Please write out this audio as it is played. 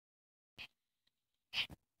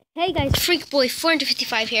Hey guys, Freak Boy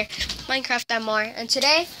 455 here, Minecraft and more, and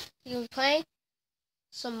today we're gonna be playing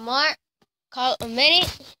some more Call of Mini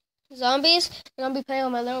Zombies. We're gonna be playing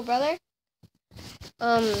with my little brother.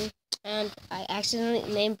 And I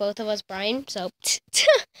accidentally named both of us Brian, so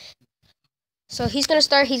so he's gonna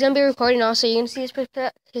start. He's gonna be recording also. You're gonna see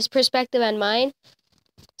his perspective and mine.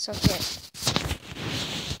 So here,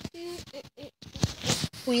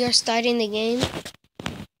 we are starting the game.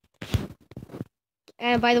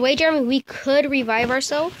 And by the way, Jeremy, we could revive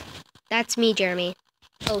ourselves. That's me, Jeremy.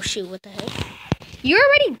 Oh shoot, what the heck? You're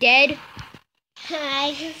already dead.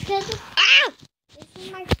 Hi, this is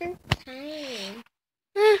my first time.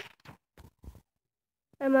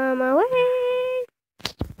 I'm on my way.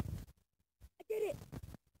 I did it.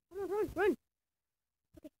 Come on, run.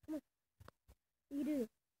 Okay, come on. You do this.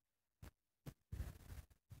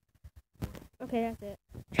 Okay, that's it.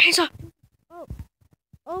 Chainsaw.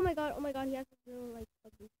 Oh my god, he has to do like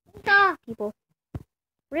ugly people.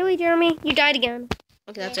 Really, Jeremy? You died again.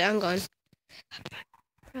 Okay, that's it, I'm gone.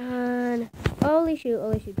 Run. Holy shoot,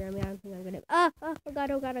 Jeremy. I don't think I'm gonna. Oh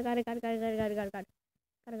god, I got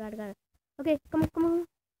it. Okay, come on.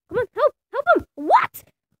 Help him. What?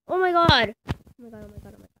 Oh my god.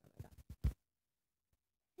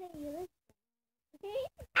 Hey, you look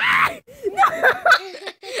No!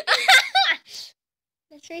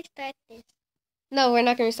 Let's restart this. No, we're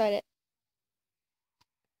not gonna restart it.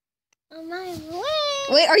 On my way.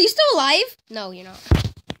 Wait, are you still alive? No, you're not.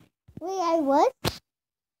 Wait,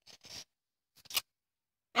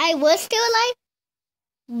 I was still alive?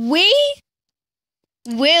 We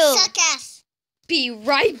will Suck ass. be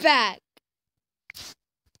right back.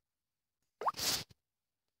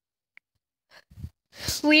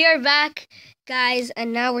 We are back, guys,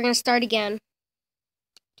 and now we're gonna start again.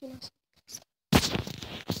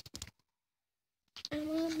 I'm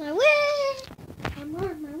on my way.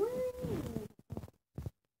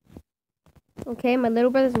 Okay, my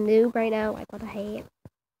little brother's noob right now. Like, what the heck?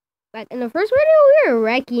 Like, in the first video, we were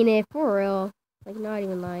wrecking it for real. Like, not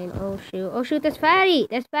even lying. Oh, shoot, that's Fatty.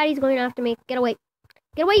 That's Fatty's going after me. Get away,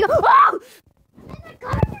 you go. Oh!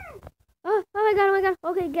 Oh my god.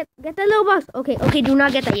 Okay, get that little box. Okay, do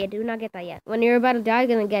not get that yet. When you're about to die,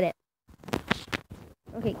 you're gonna get it.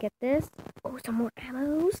 Okay, get this. Oh, some more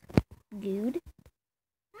ammos. Dude.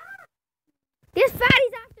 This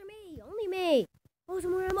Fatty's after me. Only me. Oh,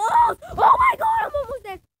 some more ammo. Oh my god, I'm almost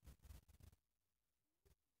dead.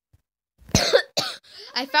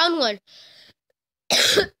 I found one.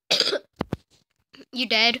 You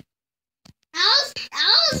dead? I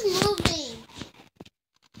was moving.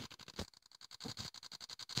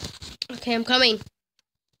 Okay, I'm coming.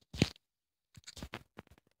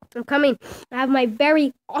 I have my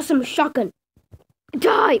very awesome shotgun.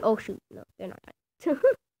 Die! Oh shoot, no, they're not dying.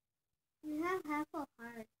 You have half a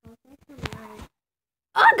heart.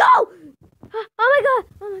 Oh, go! Oh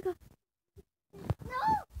my god! No!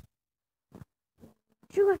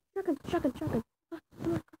 Shotgun.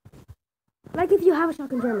 Like if you have a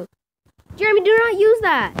shotgun, Jeremy. Jeremy, do not use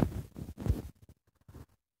that.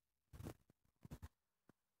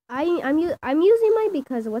 I'm using mine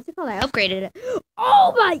because what's it called? I upgraded it.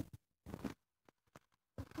 Oh my!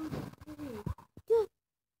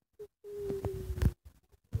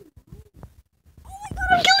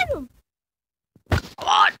 I'm killing him!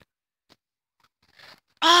 God!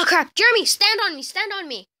 Oh crap! Jeremy, stand on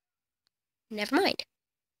me! Never mind.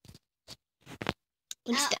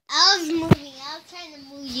 I was moving. I was trying to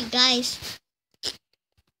move you guys.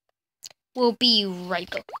 We'll be right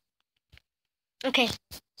back. Okay,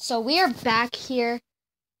 so we are back here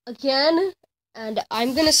again, and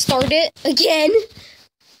I'm gonna start it again.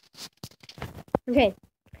 Okay,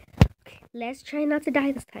 let's try not to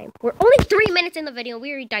die this time. We're only 3 minutes in the video.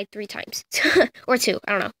 We already died 3 times. Or 2,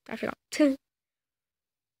 I don't know. I forgot. Can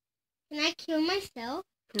I kill myself?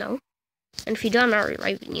 No. And if you do, I'm not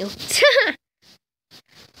reviving you.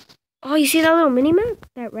 Oh, you see that little mini-map?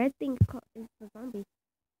 That red thing is the zombie.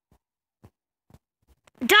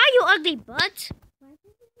 Die, you ugly butt!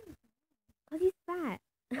 Because he's fat.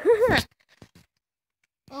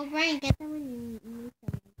 Oh, Brian, get that when you need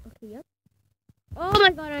something. Okay, yep. Oh my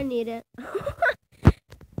god, I need it.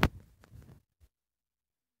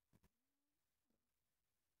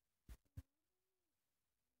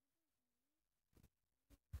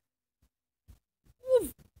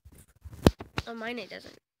 On mine it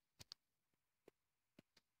doesn't.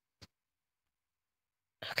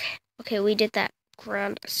 Okay, we did that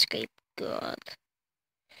ground escape. Good.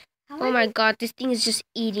 Oh my god, this thing is just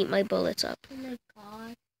eating my bullets up. Oh my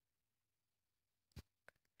god.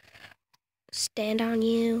 Stand on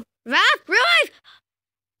you. Revive!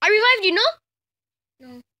 I revived you, no?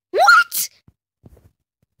 No. What?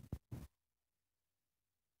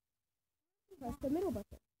 Press the middle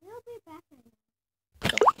button. We'll be back.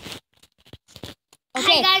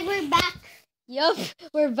 Okay. Hi guys, we're back Yup,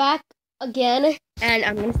 we're back again, and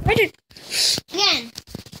I'm gonna start it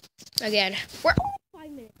again. We're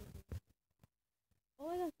 5 minutes. Oh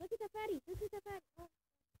my gosh, look at that fatty! Look at that fatty! Oh,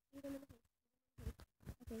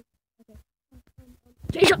 okay.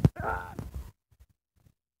 Chainsaw!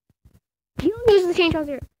 You don't use the chainsaw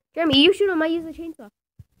here. Jeremy, you shoot him, I use the chainsaw.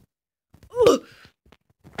 Ooh.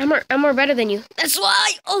 I'm more better than you. That's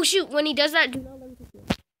why! Oh shoot, when he does that, do not let him touch you.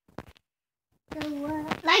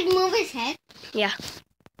 Like move his head. Yeah.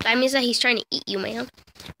 That means that he's trying to eat you, man.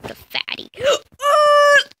 The fatty.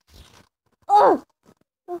 Oh!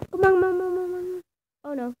 Oh, come on.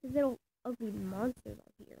 Oh no, there's little ugly monsters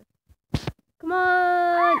out here. Come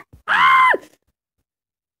on! Ah!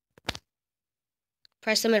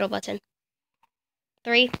 Press the middle button.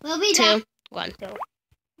 3, We'll be 2, back. 1.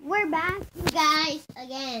 We're back, you guys,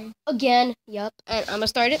 again. Again, yup. And I'm gonna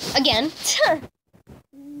start it again.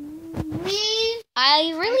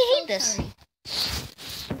 I really hate this. Sorry.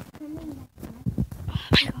 Oh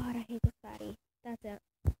my god, I hate this fatty. That's it.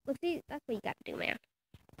 Look, see, that's what you gotta do, man.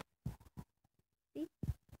 See?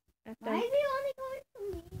 That's Why done. is he only going to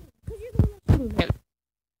me? Because you're the one that's shooting him.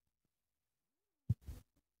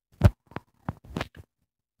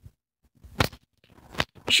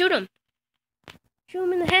 Shoot him. Shoot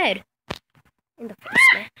him in the head. In the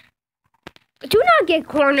face, man. Do not get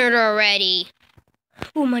cornered already.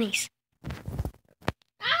 Ooh, monies.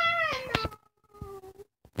 Ah, no.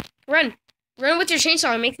 Run. Run with your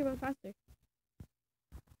chainsaw. It makes you run faster.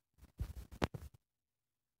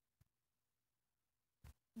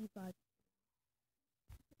 Oh, God.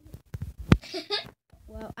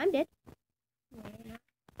 Well, I'm dead.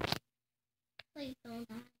 Please don't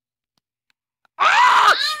die.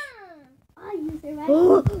 Ah! Oh, you survived.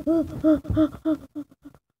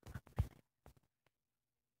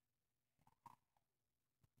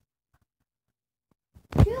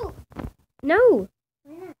 Shoot. No.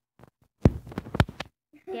 Why not?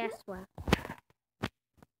 Guess what?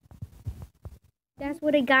 That's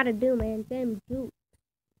what I gotta do, man. Damn juke.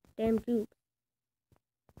 Damn juke.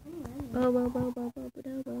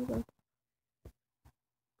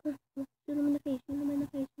 Shoot him in the face. Shoot him in the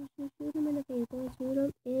face. Shoot him in the face. Boy, shoot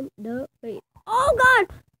him in the face. Oh God,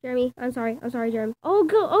 Jeremy. I'm sorry, Jeremy. Oh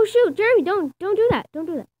go. Oh shoot, Jeremy. Don't do that. Don't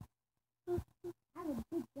do that. I have a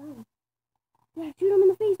big gun. Yeah, shoot him in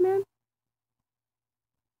the face, man.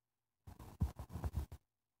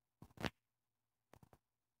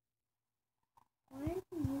 Why aren't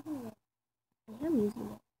you using it? I am using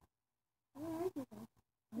it. Why aren't you guys?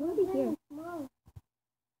 I want to be here. Small.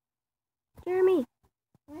 Jeremy.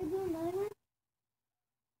 Can I do another one?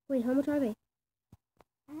 Wait, how much are they?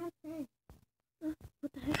 I have 10.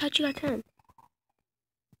 What the heck? How'd you got 10?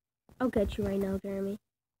 I'll get you right now, Jeremy.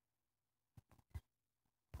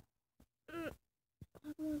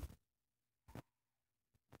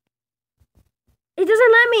 It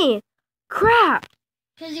doesn't let me. Crap.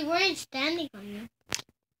 Because you weren't standing on me.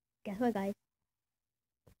 Guess what, guys?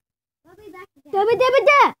 I'll be back again. Dabba dabba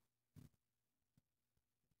da.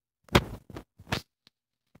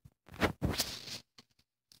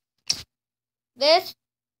 This,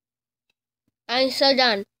 I'm so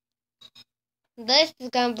done. This is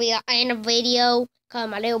gonna be the end of the video because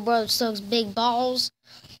my little brother sucks big balls,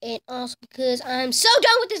 and also because I'm so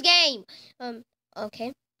done with this game.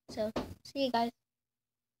 Okay, so see you guys.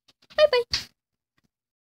 Bye bye.